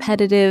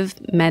 repetitive,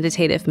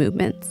 meditative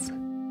movements.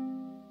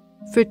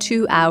 For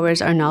 2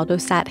 hours, Arnaldo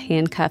sat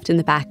handcuffed in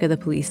the back of the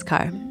police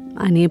car,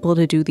 unable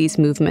to do these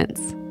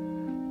movements.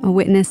 A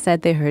witness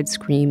said they heard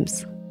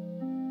screams.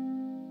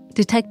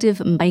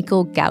 Detective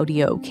Michael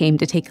Gaudio came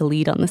to take a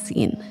lead on the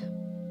scene.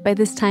 By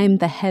this time,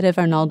 the head of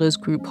Arnaldo's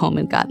group home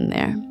had gotten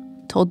there,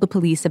 told the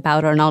police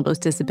about Arnaldo's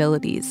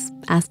disabilities,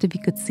 asked if he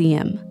could see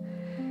him.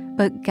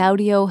 But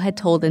Gaudio had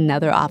told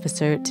another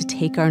officer to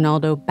take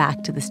Arnaldo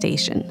back to the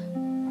station.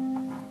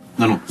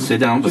 No, sit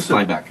down, just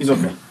lie back. He's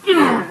okay.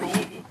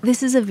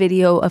 This is a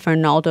video of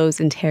Arnaldo's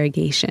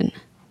interrogation.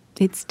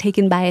 It's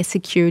taken by a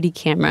security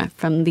camera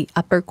from the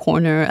upper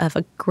corner of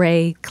a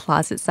gray,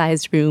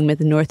 closet-sized room at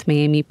the North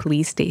Miami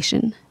police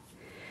station.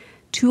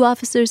 2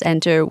 officers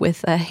enter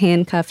with a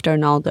handcuffed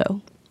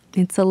Arnaldo.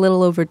 It's a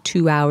little over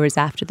 2 hours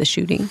after the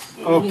shooting.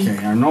 Okay,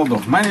 Arnaldo,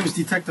 my name is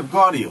Detective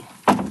Gaudio.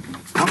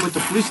 I'm with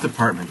the police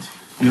department.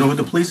 You know who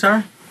the police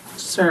are?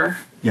 Sir.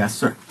 Yes,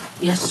 sir.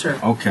 Yes, sir.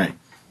 Okay.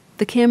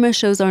 The camera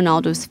shows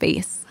Arnaldo's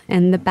face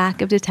and the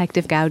back of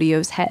Detective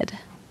Gaudio's head.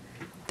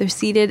 They're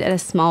seated at a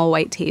small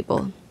white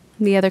table.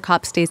 The other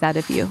cop stays out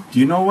of view. Do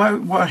you know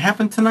what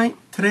happened today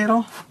at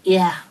all?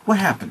 Yeah. What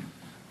happened?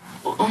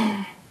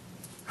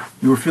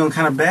 You were feeling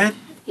kind of bad?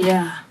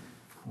 Yeah.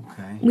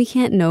 Okay. We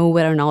can't know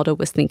what Arnaldo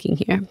was thinking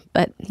here,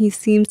 but he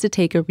seems to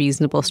take a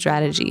reasonable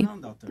strategy.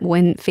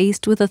 When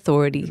faced with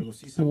authority,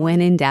 when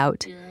in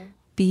doubt,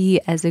 be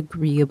as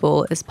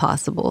agreeable as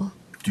possible.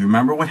 Do you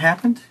remember what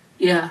happened?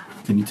 Yeah.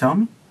 Can you tell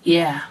me?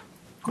 Yeah.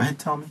 Go ahead,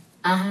 tell me.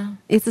 Uh-huh.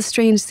 It's a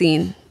strange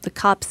scene. The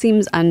cop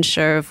seems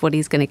unsure of what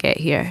he's going to get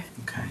here.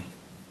 Okay.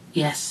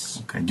 Yes.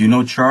 Okay. Do you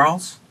know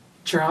Charles?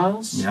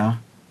 Charles? Yeah.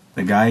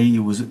 The guy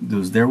who was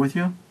there with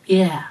you?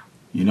 Yeah.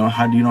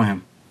 How do you know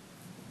him?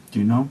 Do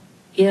you know?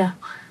 Yeah.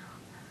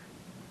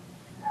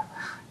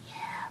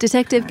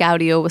 Detective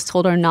Gaudio was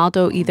told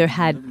Arnaldo either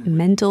had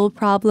mental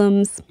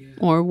problems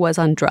or was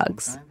on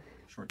drugs.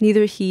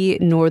 Neither he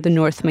nor the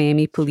North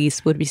Miami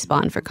police would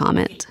respond for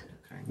comment.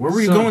 Where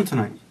were you going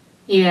tonight?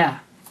 Yeah.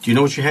 Do you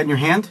know what you had in your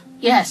hand?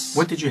 Yes.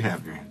 What did you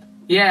have in your hand?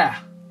 Yeah.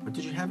 What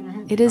did you have in your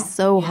hand? It is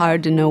so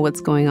hard to know what's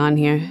going on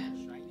here.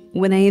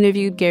 When I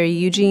interviewed Gary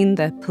Eugene,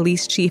 the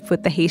police chief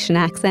with the Haitian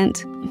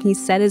accent, he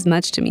said as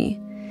much to me.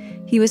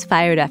 He was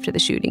fired after the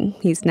shooting.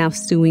 He's now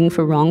suing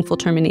for wrongful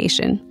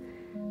termination.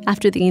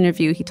 After the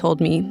interview, he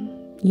told me,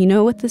 "You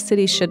know what the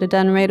city should have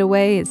done right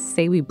away is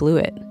say we blew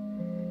it."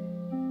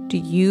 "Do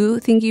you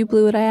think you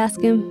blew it?" I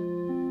ask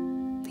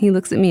him. He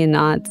looks at me and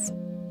nods,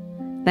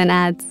 then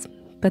adds,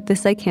 "But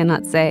this I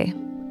cannot say."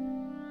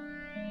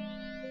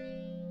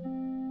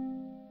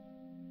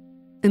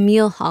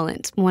 Emil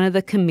Holland, one of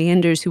the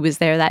commanders who was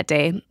there that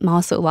day,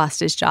 also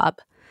lost his job.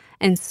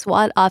 And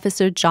SWAT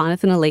officer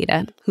Jonathan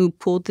Aleda, who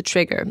pulled the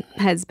trigger,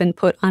 has been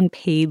put on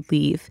paid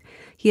leave.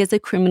 He has a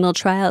criminal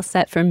trial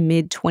set for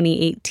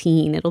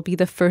mid-2018. It'll be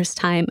the first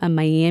time a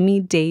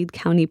Miami-Dade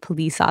County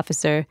police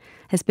officer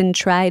has been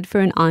tried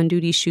for an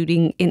on-duty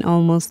shooting in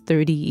almost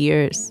 30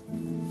 years.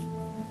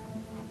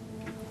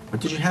 What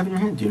did you have in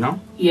your hand? Do you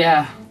know?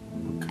 Yeah.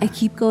 I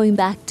keep going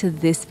back to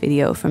this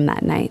video from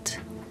that night.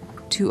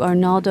 To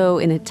Arnaldo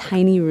in a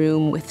tiny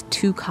room with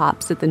 2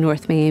 cops at the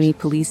North Miami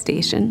police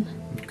station.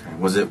 Okay.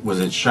 Was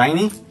it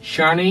shiny?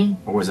 Shiny.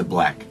 Or was it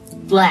black?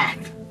 Black.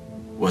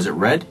 Was it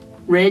red?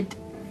 Red.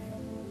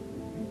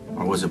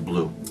 Or was it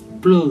blue?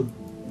 Blue.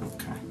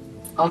 Okay.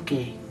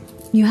 Okay.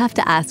 You have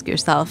to ask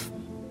yourself,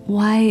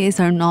 why is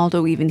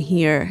Arnaldo even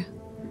here?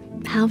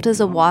 How does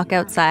a walk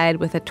outside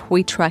with a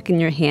toy truck in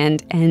your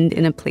hand end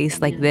in a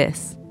place like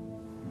this?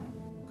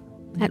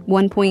 At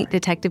one point,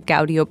 Detective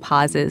Gaudio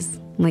pauses,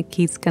 like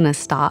he's gonna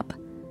stop.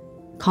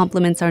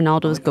 Compliments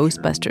Arnaldo's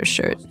Ghostbusters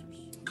shirt.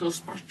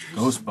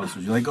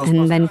 Ghostbusters. You like Ghostbusters?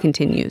 And then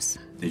continues.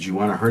 Did you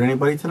want to hurt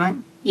anybody tonight?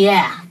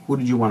 Yeah. Who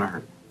did you want to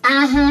hurt?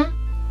 Uh-huh.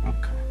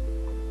 Okay.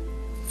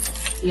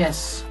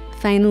 Yes.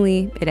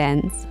 Finally, it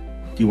ends.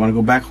 Do you want to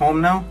go back home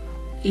now?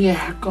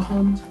 Yeah, go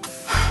home.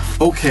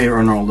 Okay,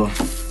 Arnaldo.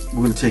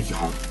 We're going to take you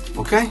home.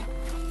 Okay?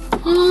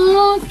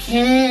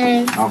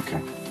 Okay.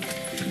 Okay.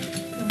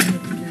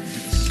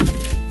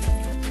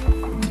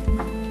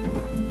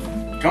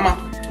 Come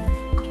on.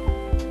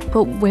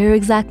 But where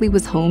exactly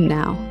was home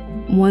now?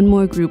 One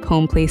more group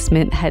home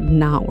placement had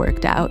not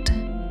worked out,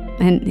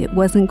 and it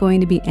wasn't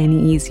going to be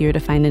any easier to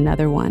find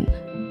another one.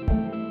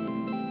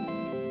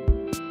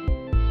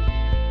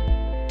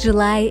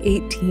 July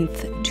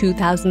 18th,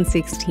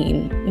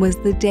 2016 was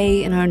the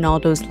day in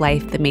Arnaldo's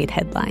life that made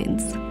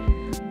headlines.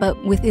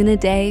 But within a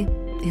day,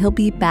 he'll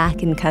be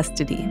back in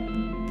custody.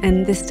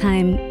 And this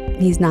time,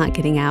 he's not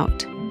getting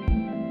out.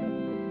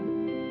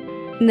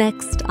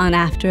 Next, on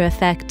After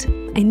Effect,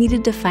 I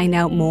needed to find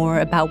out more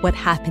about what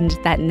happened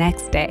that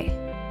next day.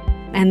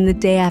 And the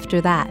day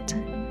after that.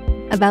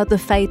 About the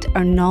fight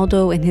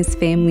Arnaldo and his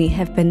family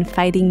have been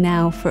fighting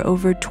now for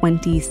over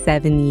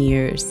 27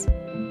 years.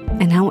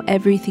 And how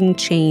everything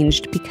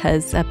changed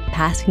because a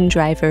passing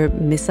driver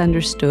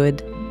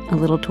misunderstood a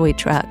little toy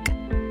truck.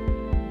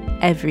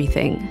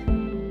 Everything.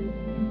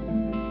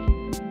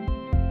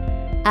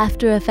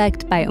 After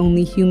Effect by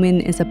Only Human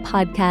is a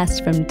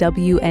podcast from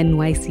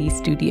WNYC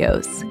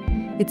Studios.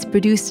 It's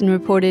produced and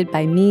reported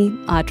by me,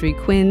 Audrey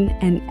Quinn,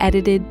 and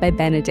edited by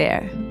Ben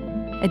Adair.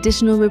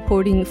 Additional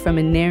reporting from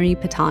Aneri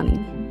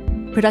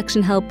Patani.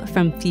 Production help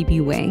from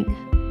Phoebe Wang.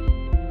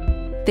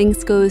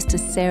 Thanks goes to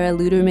Sarah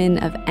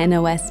Luderman of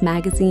NOS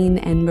Magazine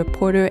and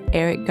reporter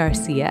Eric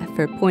Garcia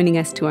for pointing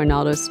us to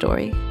Arnaldo's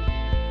story.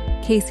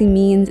 Casey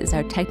Means is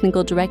our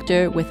technical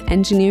director with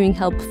engineering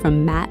help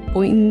from Matt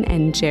Boynton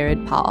and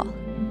Jared Paul.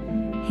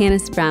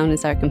 Hannes Brown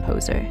is our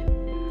composer.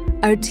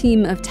 Our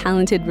team of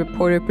talented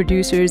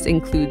reporter-producers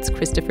includes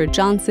Christopher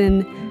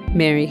Johnson,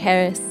 Mary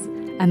Harris,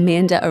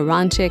 Amanda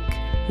Aronchik,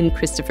 and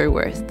Christopher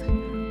Worth,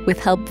 with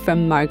help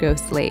from Margot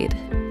Slade.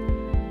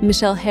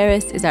 Michelle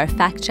Harris is our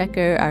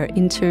fact-checker. Our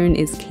intern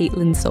is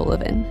Caitlin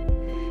Sullivan.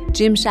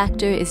 Jim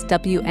Schachter is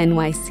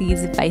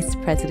WNYC's Vice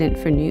President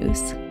for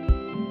News.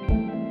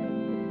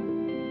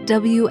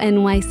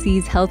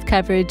 WNYC's health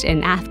coverage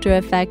and After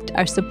Effect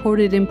are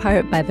supported in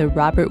part by the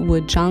Robert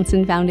Wood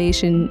Johnson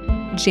Foundation,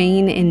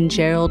 Jane and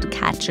Gerald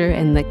Katcher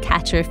and the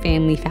Katcher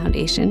Family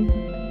Foundation,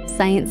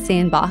 Science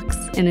Sandbox,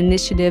 an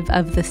initiative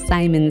of the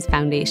Simons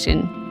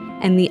Foundation,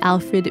 and the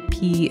Alfred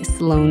P.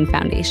 Sloan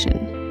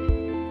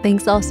Foundation.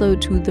 Thanks also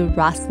to the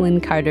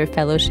Rosalind Carter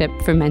Fellowship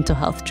for Mental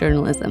Health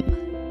Journalism.